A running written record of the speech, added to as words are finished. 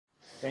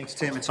Thanks,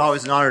 Tim. It's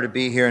always an honor to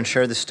be here and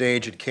share the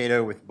stage at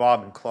Cato with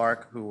Bob and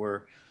Clark, who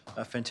were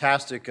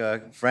fantastic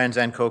friends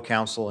and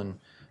co-counsel, and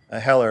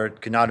Heller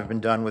could not have been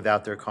done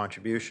without their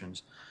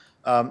contributions.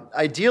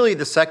 Ideally,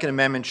 the Second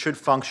Amendment should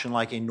function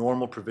like a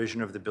normal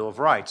provision of the Bill of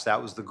Rights.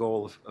 That was the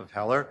goal of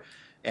Heller,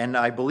 and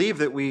I believe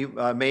that we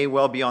may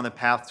well be on the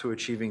path to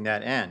achieving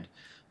that end.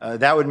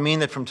 That would mean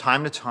that from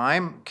time to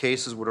time,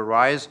 cases would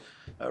arise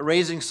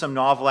raising some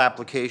novel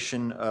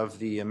application of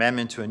the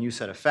amendment to a new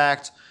set of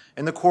facts,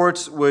 and the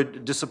courts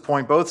would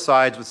disappoint both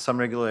sides with some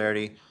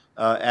regularity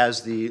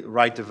as the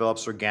right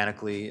develops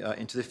organically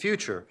into the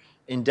future,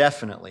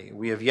 indefinitely.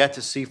 We have yet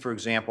to see, for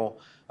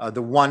example,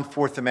 the one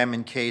Fourth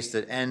Amendment case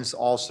that ends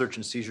all search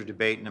and seizure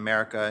debate in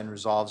America and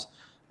resolves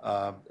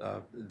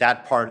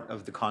that part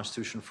of the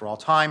Constitution for all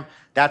time.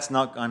 That's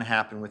not going to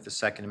happen with the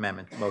Second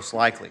Amendment, most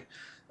likely.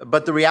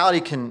 But the reality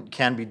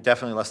can be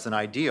definitely less than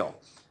ideal.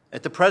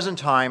 At the present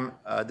time,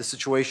 the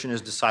situation is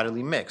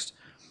decidedly mixed.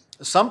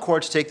 Some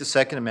courts take the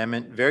Second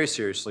Amendment very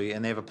seriously,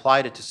 and they've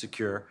applied it to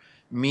secure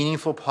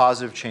meaningful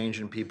positive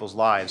change in people's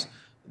lives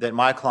that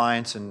my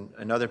clients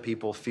and other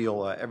people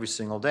feel every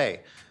single day.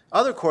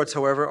 Other courts,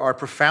 however, are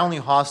profoundly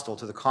hostile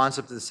to the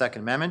concept of the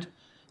Second Amendment.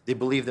 They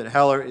believe that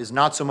Heller is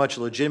not so much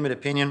a legitimate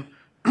opinion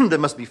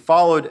that must be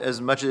followed as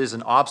much as it is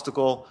an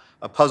obstacle,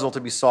 a puzzle to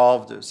be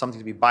solved, something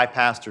to be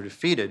bypassed or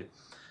defeated.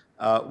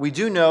 We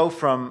do know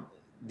from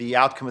the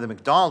outcome of the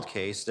McDonald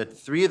case that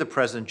 3 of the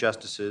present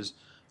justices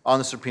on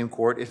the Supreme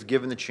Court, if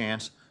given the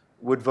chance,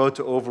 would vote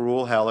to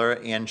overrule Heller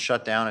and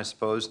shut down, I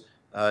suppose,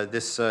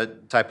 this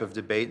type of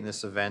debate and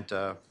this event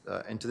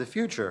into the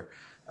future.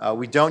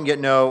 We don't yet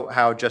know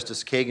how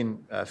Justice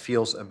Kagan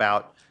feels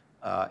about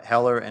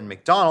Heller and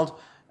McDonald,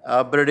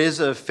 but it is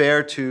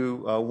fair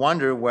to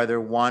wonder whether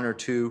 1 or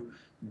 2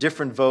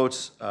 different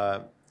votes,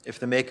 if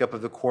the makeup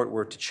of the court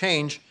were to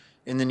change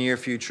in the near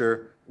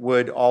future,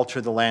 would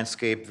alter the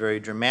landscape very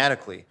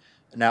dramatically.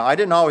 Now, I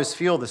didn't always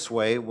feel this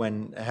way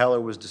when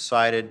Heller was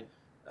decided.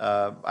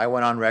 I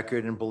went on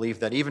record and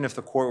believed that even if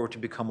the court were to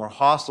become more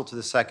hostile to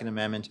the Second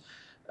Amendment,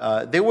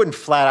 they wouldn't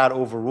flat out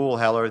overrule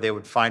Heller. They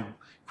would find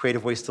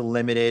creative ways to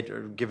limit it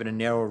or give it a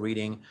narrow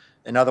reading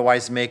and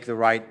otherwise make the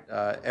right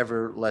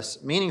ever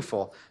less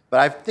meaningful.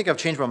 But I think I've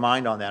changed my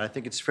mind on that. I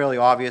think it's fairly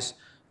obvious,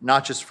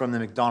 not just from the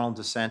McDonald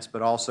dissents,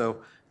 but also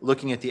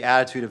looking at the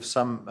attitude of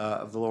some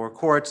of the lower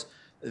courts,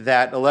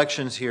 that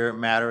elections here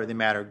matter. They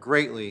matter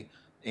greatly.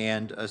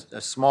 And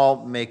a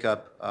small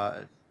makeup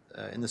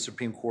in the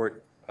Supreme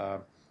Court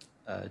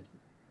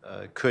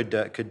could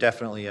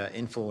definitely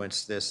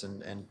influence this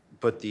and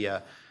put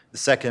the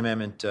Second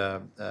Amendment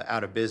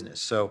out of business.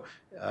 So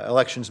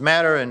elections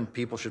matter, and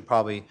people should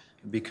probably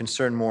be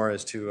concerned more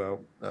as to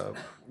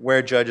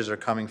where judges are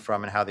coming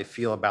from and how they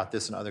feel about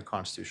this and other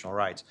constitutional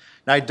rights.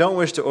 Now, I don't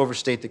wish to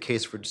overstate the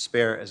case for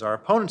despair, as our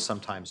opponents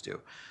sometimes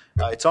do.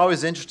 It's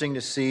always interesting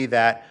to see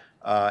that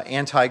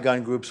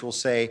anti-gun groups will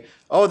say,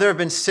 oh, there have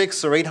been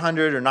 600 or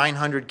 800 or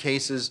 900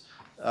 cases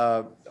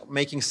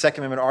making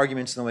Second Amendment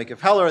arguments in the wake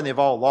of Heller, and they've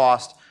all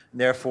lost, and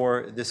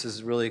therefore this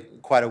is really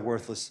quite a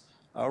worthless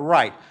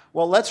right.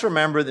 Well, let's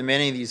remember that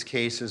many of these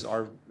cases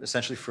are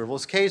essentially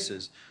frivolous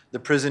cases. The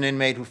prison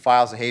inmate who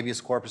files a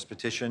habeas corpus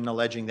petition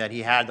alleging that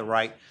he had the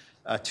right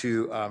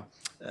to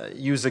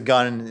use a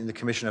gun in the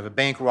commission of a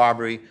bank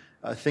robbery,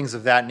 things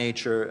of that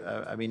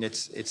nature. I mean,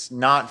 it's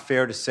not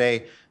fair to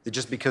say that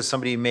just because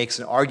somebody makes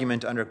an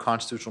argument under a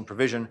constitutional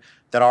provision,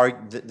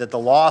 that the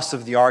loss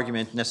of the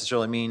argument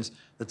necessarily means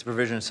that the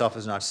provision itself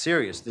is not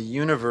serious. The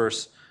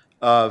universe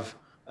of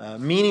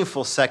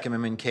meaningful Second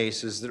Amendment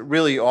cases that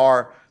really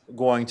are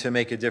going to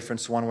make a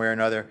difference one way or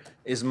another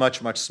is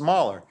much, much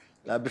smaller.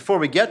 Before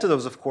we get to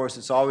those, of course,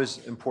 it's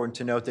always important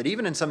to note that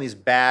even in some of these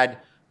bad,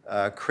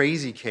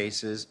 crazy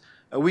cases,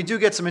 we do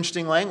get some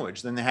interesting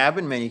language. Then there have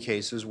been many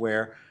cases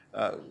where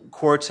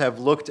courts have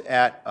looked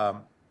at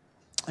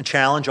a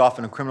challenge,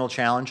 often a criminal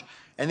challenge,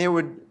 and they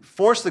would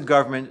force the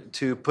government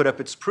to put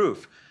up its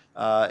proof.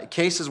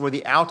 Cases where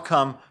the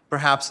outcome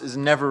perhaps is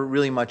never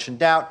really much in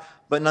doubt,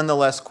 but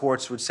nonetheless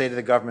courts would say to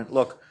the government,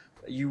 look,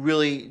 you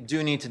really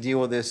do need to deal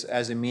with this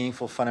as a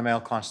meaningful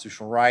fundamental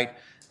constitutional right,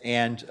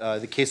 and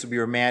the case would be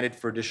remanded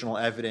for additional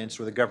evidence,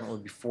 or the government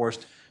would be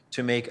forced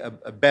to make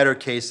a better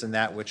case than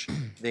that which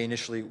they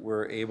initially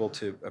were able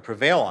to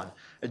prevail on.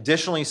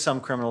 Additionally, some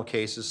criminal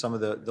cases, some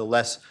of the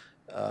less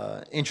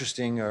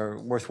interesting or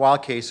worthwhile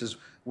cases,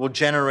 will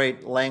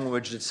generate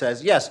language that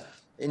says, yes,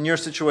 in your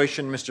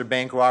situation, Mr.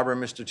 Bank Robber,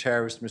 Mr.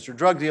 Terrorist, Mr.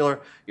 Drug Dealer,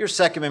 your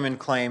Second Amendment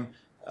claim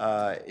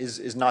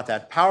is not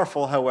that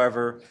powerful.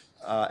 However,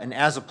 an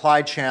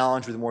as-applied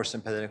challenge with more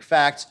sympathetic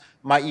facts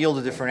might yield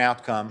a different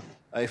outcome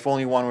if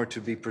only one were to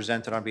be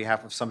presented on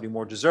behalf of somebody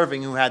more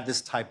deserving who had this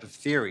type of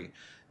theory.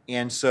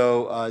 And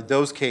so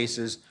those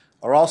cases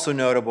are also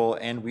notable,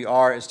 and we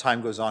are, as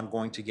time goes on,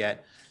 going to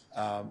get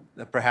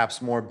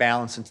perhaps more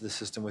balance into the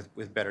system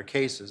with better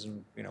cases,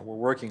 and we're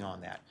working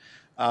on that.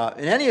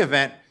 In any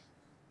event,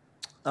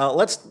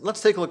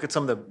 let's take a look at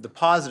some of the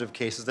positive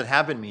cases that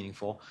have been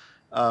meaningful.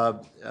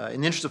 In the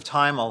interest of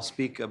time, I'll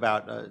speak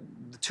about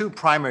the 2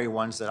 primary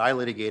ones that I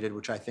litigated,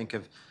 which I think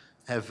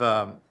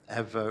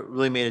have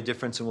really made a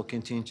difference and will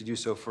continue to do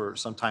so for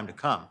some time to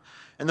come.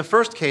 And the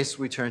first case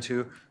we turn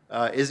to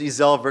is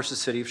Ezell versus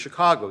City of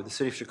Chicago. The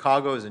City of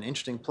Chicago is an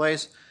interesting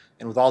place,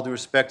 and with all due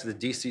respect to the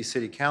D.C.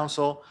 City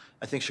Council,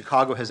 I think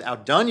Chicago has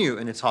outdone you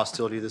in its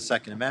hostility to the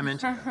Second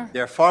Amendment.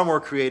 They're far more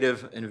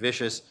creative and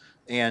vicious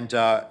and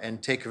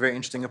take a very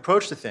interesting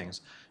approach to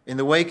things. In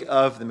the wake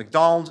of the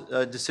McDonald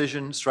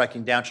decision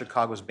striking down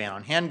Chicago's ban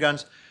on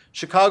handguns,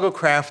 Chicago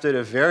crafted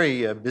a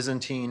very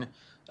Byzantine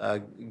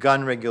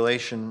gun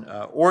regulation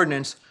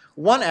ordinance,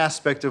 one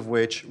aspect of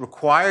which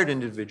required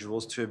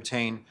individuals to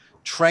obtain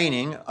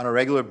training on a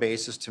regular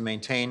basis to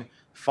maintain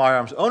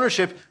firearms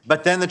ownership,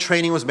 but then the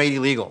training was made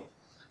illegal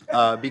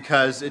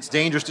because it's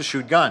dangerous to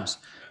shoot guns.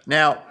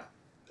 Now,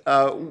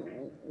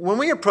 when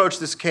we approached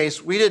this case,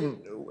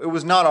 it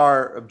was not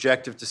our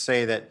objective to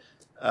say that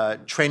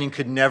training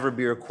could never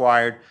be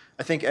required.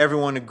 I think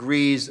everyone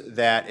agrees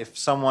that if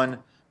someone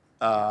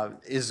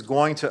is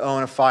going to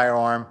own a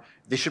firearm,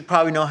 they should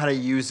probably know how to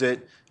use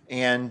it.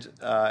 And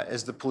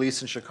as the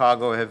police in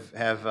Chicago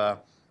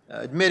have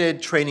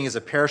admitted, training is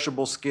a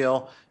perishable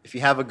skill. If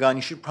you have a gun,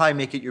 you should probably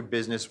make it your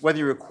business. Whether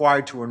you're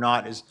required to or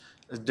not is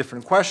a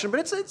different question.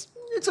 But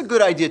it's a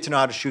good idea to know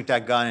how to shoot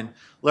that gun and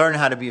learn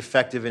how to be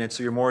effective in it,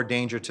 so you're more a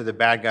danger to the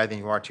bad guy than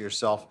you are to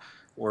yourself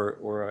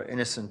or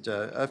innocent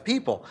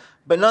people.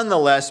 But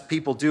nonetheless,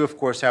 people do, of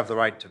course, have the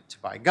right to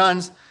buy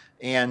guns,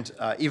 and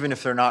even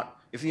if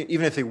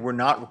they were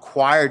not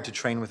required to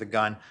train with a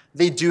gun,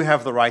 they do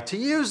have the right to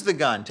use the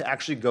gun, to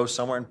actually go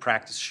somewhere and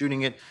practice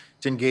shooting it,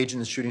 to engage in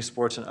the shooting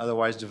sports and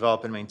otherwise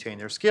develop and maintain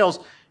their skills.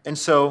 And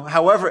so,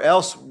 however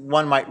else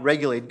one might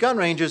regulate gun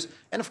ranges,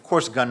 and of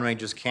course gun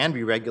ranges can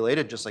be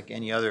regulated just like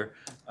any other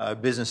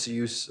business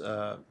use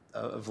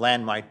of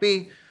land might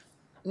be,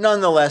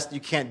 nonetheless, you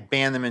can't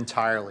ban them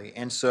entirely.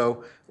 And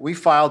so we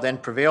filed and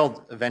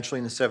prevailed eventually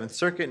in the Seventh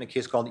Circuit in a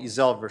case called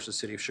Ezell versus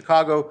City of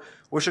Chicago,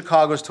 where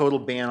Chicago's total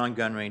ban on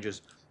gun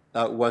ranges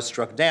was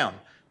struck down.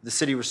 The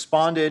city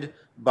responded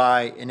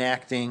by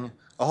enacting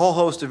a whole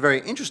host of very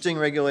interesting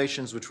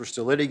regulations, which we're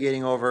still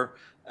litigating over,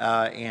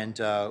 and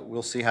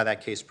we'll see how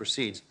that case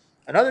proceeds.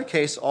 Another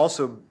case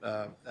also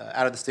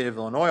out of the state of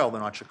Illinois, although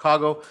not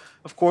Chicago,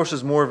 of course,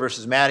 is Moore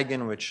versus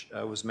Madigan, which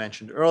was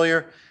mentioned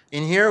earlier.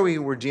 In here, we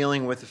were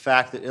dealing with the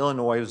fact that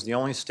Illinois was the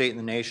only state in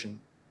the nation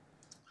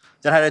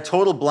that had a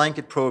total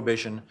blanket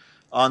prohibition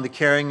on the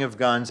carrying of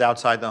guns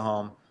outside the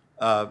home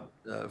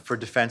for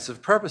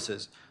defensive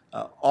purposes.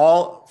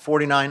 All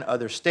 49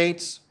 other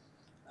states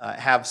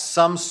have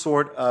some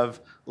sort of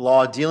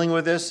law dealing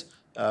with this,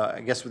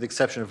 I guess with the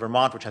exception of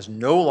Vermont, which has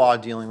no law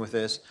dealing with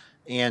this.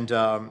 And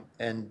the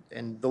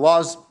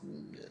laws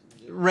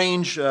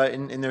range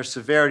in their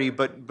severity,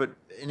 but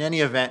in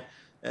any event,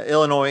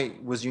 Illinois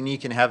was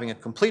unique in having a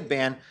complete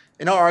ban.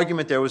 And our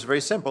argument there was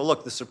very simple.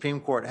 Look, the Supreme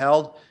Court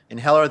held in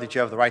Heller that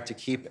you have the right to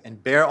keep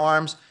and bear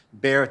arms.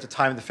 Bear at the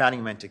time of the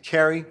founding meant to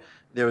carry.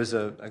 There was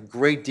a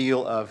great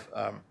deal of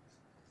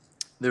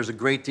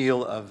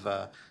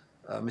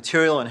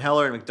material in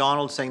Heller and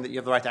McDonald saying that you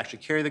have the right to actually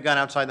carry the gun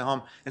outside the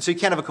home, and so you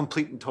can't have a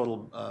complete and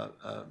total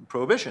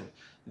prohibition.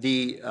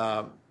 The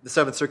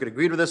Seventh Circuit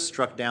agreed with us,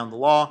 struck down the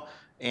law,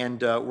 and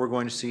we're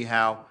going to see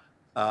how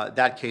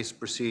that case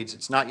proceeds.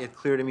 It's not yet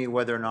clear to me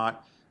whether or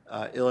not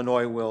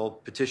Illinois will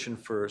petition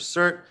for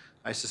cert.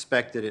 I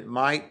suspect that it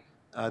might.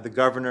 The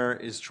governor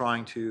is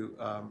trying to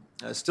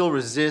still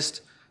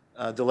resist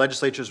the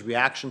legislature's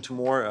reaction to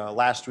Moore.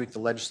 Last week, the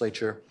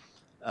legislature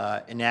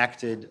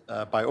enacted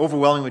by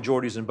overwhelming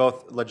majorities in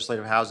both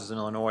legislative houses in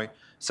Illinois,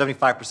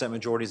 75%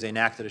 majorities, they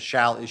enacted a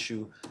shall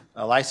issue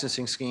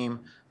licensing scheme.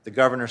 The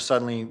governor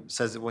suddenly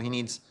says that, well, he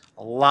needs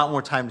a lot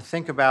more time to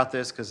think about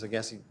this because I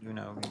guess he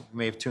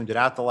may have tuned it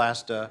out the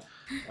last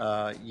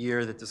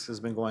year that this has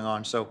been going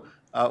on. So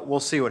we'll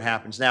see what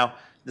happens. Now,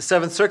 the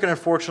Seventh Circuit,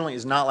 unfortunately,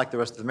 is not like the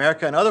rest of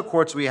America. In other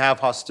courts, we have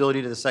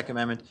hostility to the Second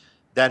Amendment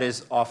that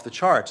is off the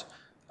charts.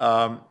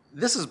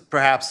 This is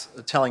perhaps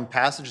a telling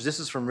passage. This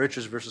is from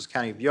Richards versus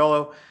County of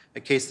Yolo, a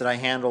case that I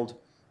handled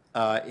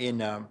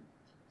in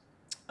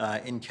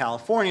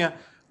California,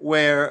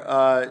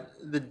 where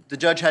the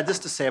judge had this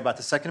to say about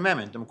the Second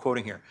Amendment. I'm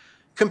quoting here.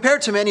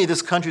 Compared to many of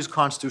this country's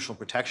constitutional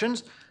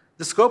protections,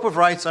 the scope of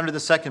rights under the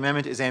Second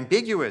Amendment is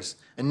ambiguous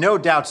and no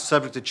doubt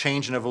subject to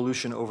change and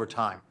evolution over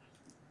time.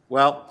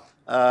 Well,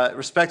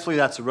 respectfully,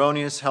 that's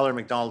erroneous. Heller and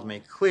McDonald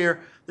make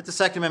clear that the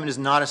Second Amendment is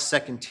not a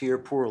second-tier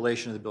poor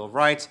relation of the Bill of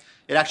Rights.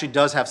 It actually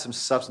does have some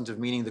substantive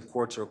meaning the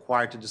courts are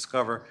required to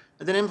discover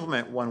and then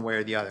implement one way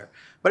or the other.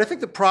 But I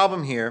think the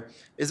problem here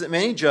is that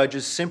many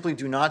judges simply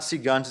do not see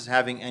guns as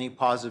having any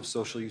positive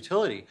social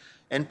utility.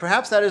 And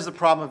perhaps that is the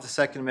problem of the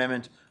Second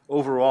Amendment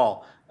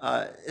overall.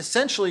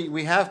 Essentially,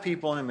 we have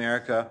people in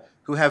America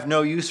who have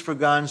no use for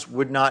guns,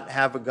 would not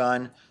have a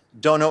gun,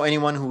 don't know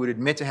anyone who would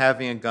admit to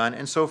having a gun.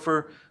 And so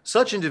for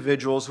such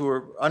individuals who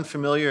are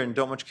unfamiliar and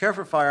don't much care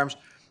for firearms,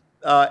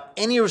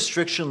 any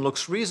restriction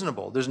looks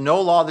reasonable. There's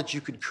no law that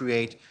you could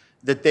create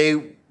that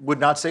they would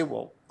not say,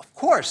 well, of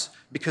course,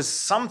 because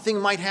something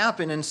might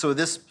happen, and so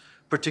this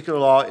particular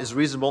law is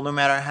reasonable no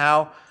matter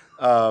how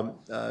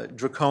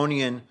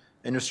draconian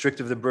and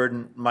restrictive the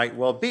burden might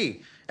well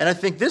be. And I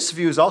think this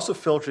view is also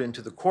filtered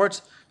into the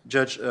courts.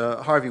 Judge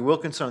Harvey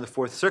Wilkinson on the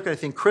Fourth Circuit, I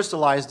think,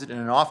 crystallized it in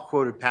an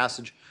oft-quoted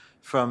passage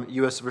from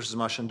U.S. versus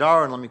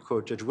Mashandara, and let me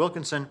quote Judge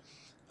Wilkinson.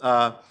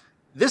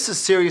 This is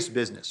serious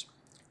business.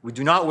 We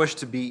do not wish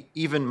to be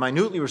even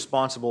minutely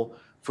responsible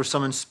for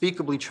some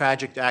unspeakably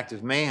tragic act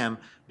of mayhem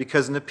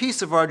because in the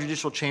peace of our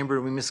judicial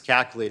chamber we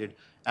miscalculated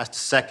as to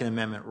Second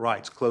Amendment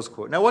rights, close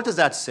quote. Now, what does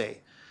that say?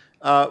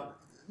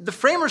 The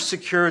framers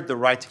secured the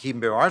right to keep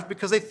and bear arms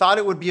because they thought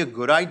it would be a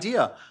good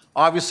idea.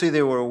 Obviously,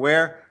 they were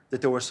aware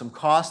that there were some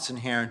costs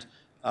inherent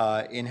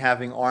in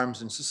having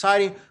arms in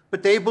society,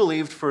 but they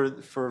believed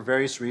for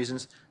various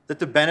reasons that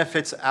the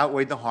benefits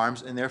outweighed the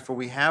harms, and therefore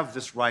we have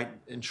this right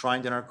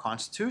enshrined in our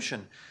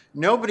Constitution.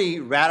 Nobody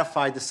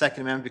ratified the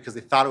Second Amendment because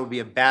they thought it would be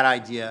a bad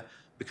idea,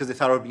 because they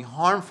thought it would be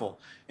harmful.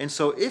 And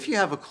so if you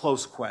have a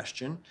close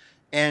question,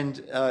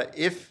 and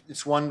if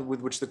it's one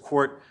with which the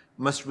court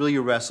must really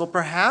wrestle,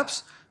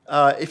 perhaps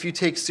if you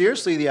take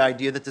seriously the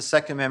idea that the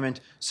Second Amendment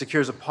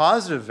secures a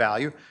positive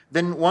value,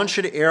 then one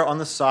should err on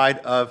the side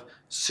of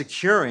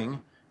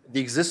securing the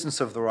existence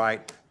of the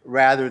right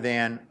rather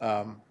than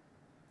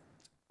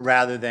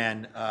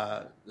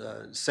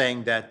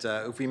saying that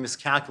if we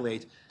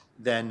miscalculate,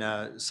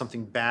 then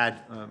something bad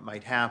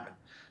might happen.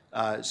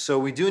 So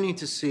we do need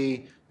to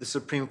see the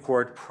Supreme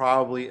Court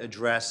probably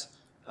address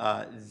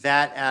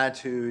that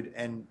attitude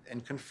and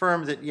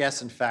confirm that,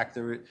 yes, in fact,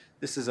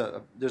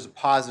 there's a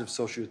positive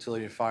social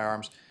utility to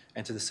firearms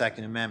and to the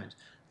Second Amendment.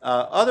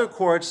 Other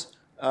courts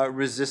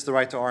resist the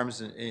right to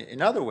arms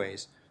in other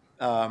ways.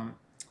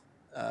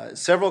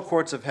 Several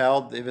courts have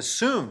held, they've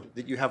assumed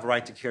that you have a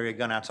right to carry a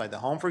gun outside the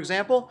home, for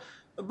example,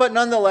 but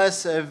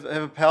nonetheless have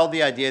upheld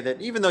the idea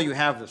that even though you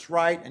have this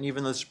right, and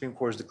even though the Supreme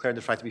Court has declared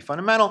this right to be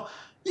fundamental,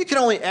 you can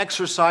only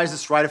exercise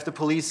this right if the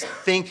police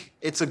think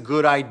it's a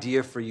good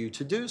idea for you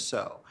to do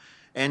so.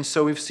 And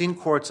so we've seen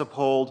courts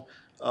uphold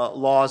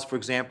laws, for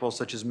example,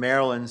 such as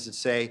Maryland's that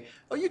say,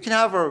 oh, you can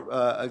have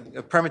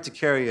a permit to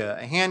carry a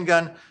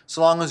handgun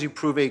so long as you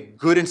prove a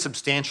good and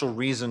substantial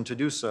reason to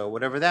do so,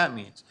 whatever that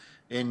means.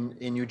 In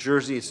New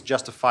Jersey, it's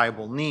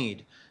justifiable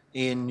need.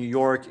 In New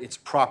York, it's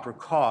proper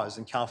cause.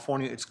 In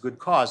California, it's good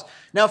cause.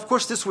 Now, of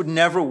course, this would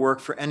never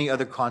work for any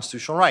other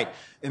constitutional right.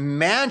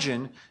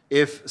 Imagine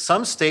if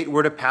some state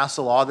were to pass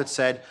a law that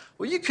said,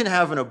 well, you can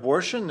have an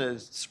abortion, the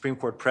Supreme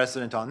Court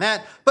precedent on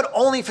that, but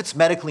only if it's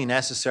medically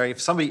necessary,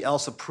 if somebody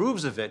else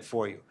approves of it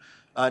for you,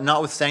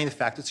 notwithstanding the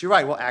fact that it's your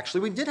right. Well,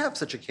 actually, we did have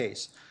such a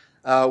case.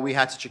 We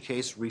had such a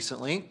case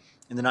recently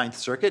in the Ninth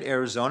Circuit.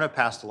 Arizona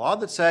passed a law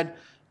that said,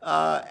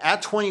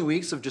 at 20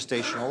 weeks of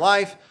gestational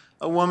life,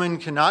 a woman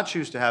cannot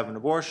choose to have an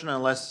abortion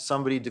unless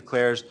somebody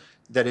declares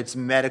that it's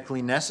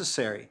medically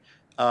necessary.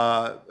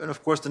 And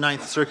of course, the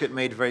Ninth Circuit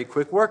made very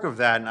quick work of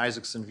that in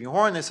Isaacson v.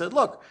 Horn. They said,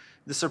 look,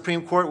 the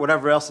Supreme Court,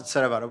 whatever else it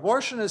said about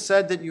abortion, has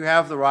said that you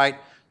have the right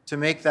to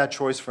make that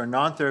choice for a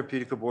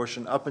non-therapeutic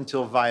abortion up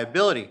until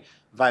viability.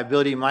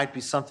 Viability might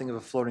be something of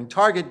a floating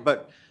target,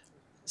 but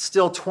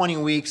still 20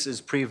 weeks is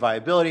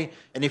pre-viability.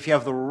 And if you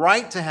have the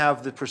right to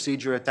have the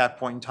procedure at that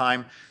point in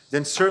time,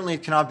 then certainly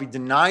it cannot be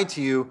denied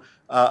to you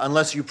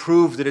unless you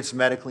prove that it's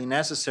medically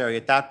necessary.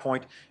 At that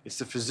point, it's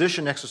the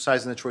physician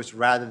exercising the choice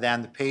rather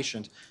than the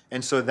patient.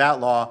 And so that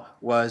law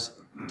was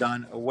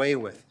done away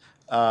with.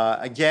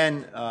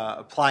 Again,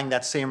 applying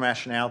that same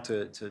rationale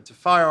to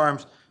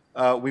firearms,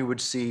 we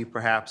would see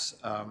perhaps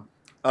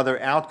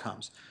other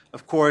outcomes.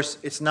 Of course,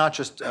 it's not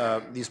just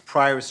these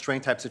prior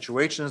restraint type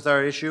situations that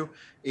are at issue.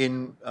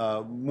 In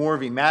Moore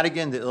v.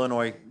 Madigan, the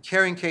Illinois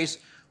carrying case,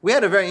 we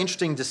had a very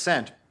interesting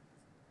dissent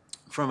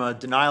from a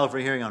denial of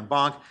rehearing en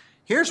banc.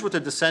 Here's what the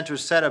dissenters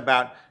said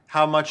about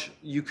how much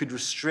you could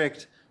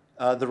restrict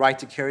the right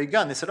to carry a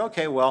gun. They said,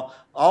 okay, well,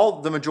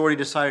 all the majority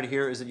decided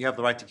here is that you have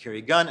the right to carry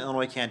a gun.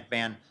 Illinois can't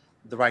ban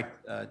the right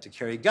to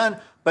carry a gun,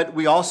 but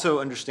we also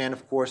understand,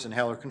 of course, and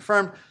Heller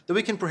confirmed, that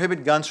we can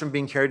prohibit guns from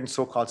being carried in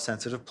so-called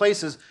sensitive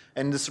places,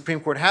 and the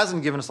Supreme Court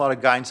hasn't given us a lot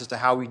of guidance as to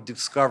how we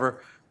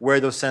discover where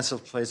those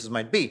sensitive places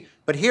might be.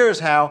 But here's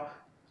how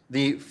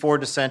the four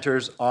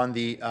dissenters on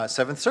the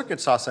Seventh Circuit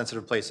saw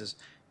sensitive places.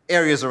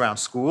 Areas around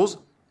schools,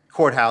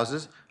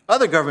 courthouses,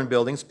 other government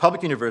buildings,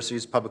 public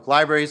universities, public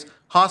libraries,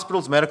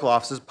 hospitals, medical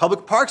offices,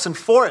 public parks and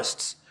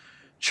forests,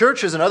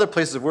 churches and other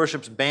places of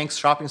worship, banks,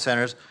 shopping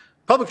centers,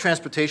 public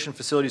transportation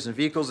facilities and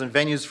vehicles, and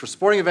venues for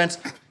sporting events,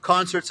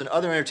 concerts, and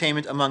other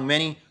entertainment, among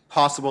many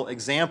possible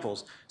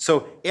examples.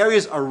 So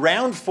areas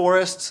around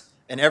forests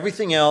and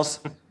everything else,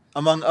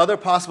 among other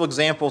possible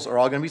examples, are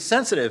all going to be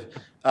sensitive.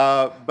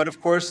 But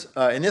of course,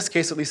 in this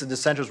case, at least the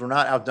dissenters were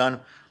not outdone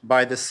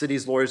by the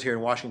city's lawyers here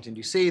in Washington,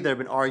 D.C. They've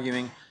been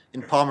arguing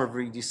in Palmer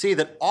v. D.C.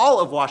 that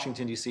all of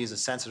Washington, D.C. is a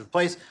sensitive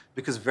place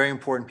because very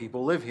important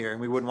people live here, and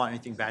we wouldn't want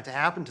anything bad to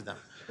happen to them.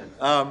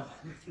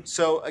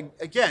 So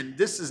again,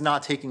 this is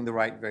not taking the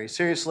right very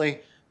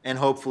seriously, and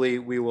hopefully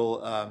we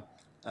will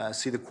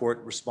see the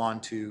court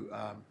respond to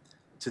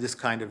this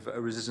kind of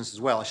resistance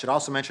as well. I should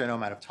also mention, I know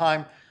I'm out of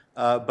time,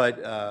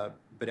 but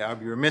I'll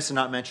be remiss in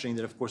not mentioning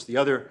that, of course, the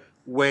other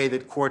way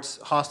that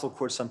hostile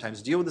courts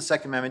sometimes deal with the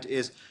Second Amendment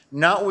is,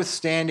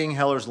 notwithstanding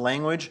Heller's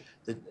language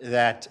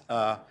that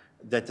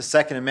the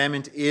Second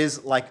Amendment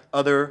is, like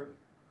other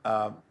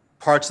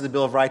parts of the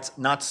Bill of Rights,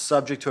 not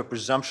subject to a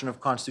presumption of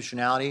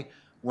constitutionality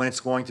when it's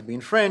going to be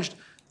infringed,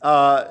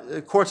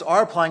 courts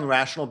are applying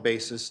rational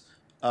basis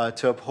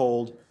to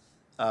uphold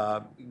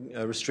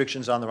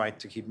restrictions on the right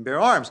to keep and bear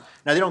arms.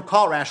 Now, they don't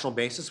call it rational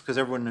basis because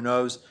everyone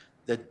knows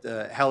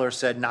that Heller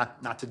said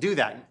not to do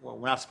that. Well,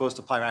 we're not supposed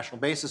to apply rational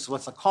basis, so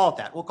let's not call it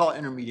that. We'll call it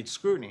intermediate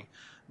scrutiny.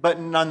 But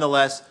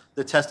nonetheless,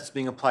 the test that's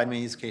being applied in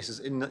many of these cases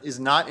is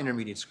not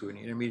intermediate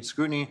scrutiny. Intermediate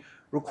scrutiny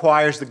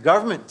requires the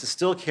government to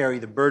still carry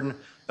the burden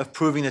of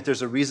proving that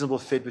there's a reasonable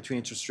fit between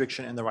its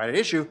restriction and the right at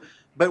issue.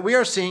 But we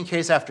are seeing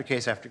case after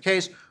case after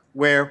case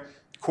where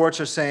courts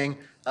are saying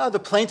the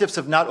plaintiffs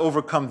have not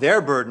overcome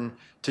their burden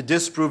to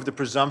disprove the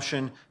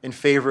presumption in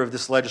favor of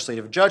this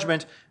legislative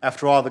judgment.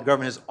 After all, the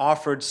government has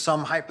offered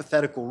some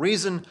hypothetical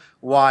reason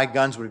why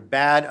guns would be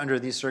bad under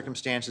these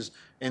circumstances,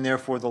 and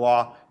therefore the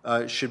law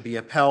should be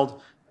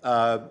upheld,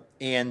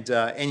 and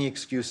any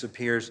excuse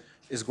appears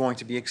is going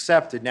to be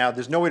accepted. Now,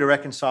 there's no way to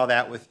reconcile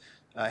that with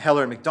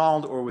Heller and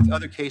McDonald or with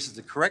other cases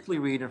that correctly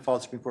read and follow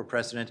the Supreme Court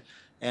precedent,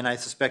 and I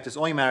suspect it's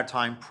only a matter of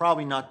time,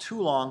 probably not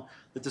too long,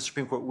 that the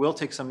Supreme Court will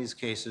take some of these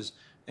cases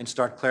and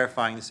start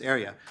clarifying this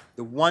area.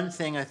 The one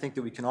thing I think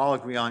that we can all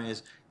agree on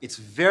is it's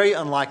very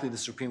unlikely the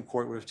Supreme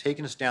Court would have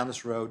taken us down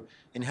this road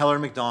in Heller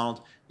and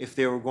McDonald if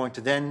they were going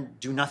to then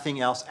do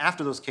nothing else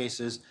after those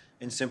cases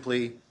and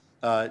simply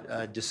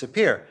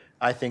disappear.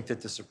 I think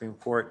that the Supreme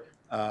Court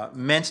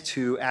meant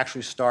to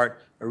actually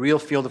start a real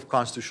field of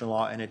constitutional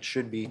law, and it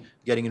should be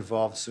getting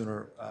involved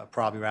sooner,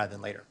 probably rather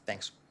than later.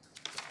 Thanks.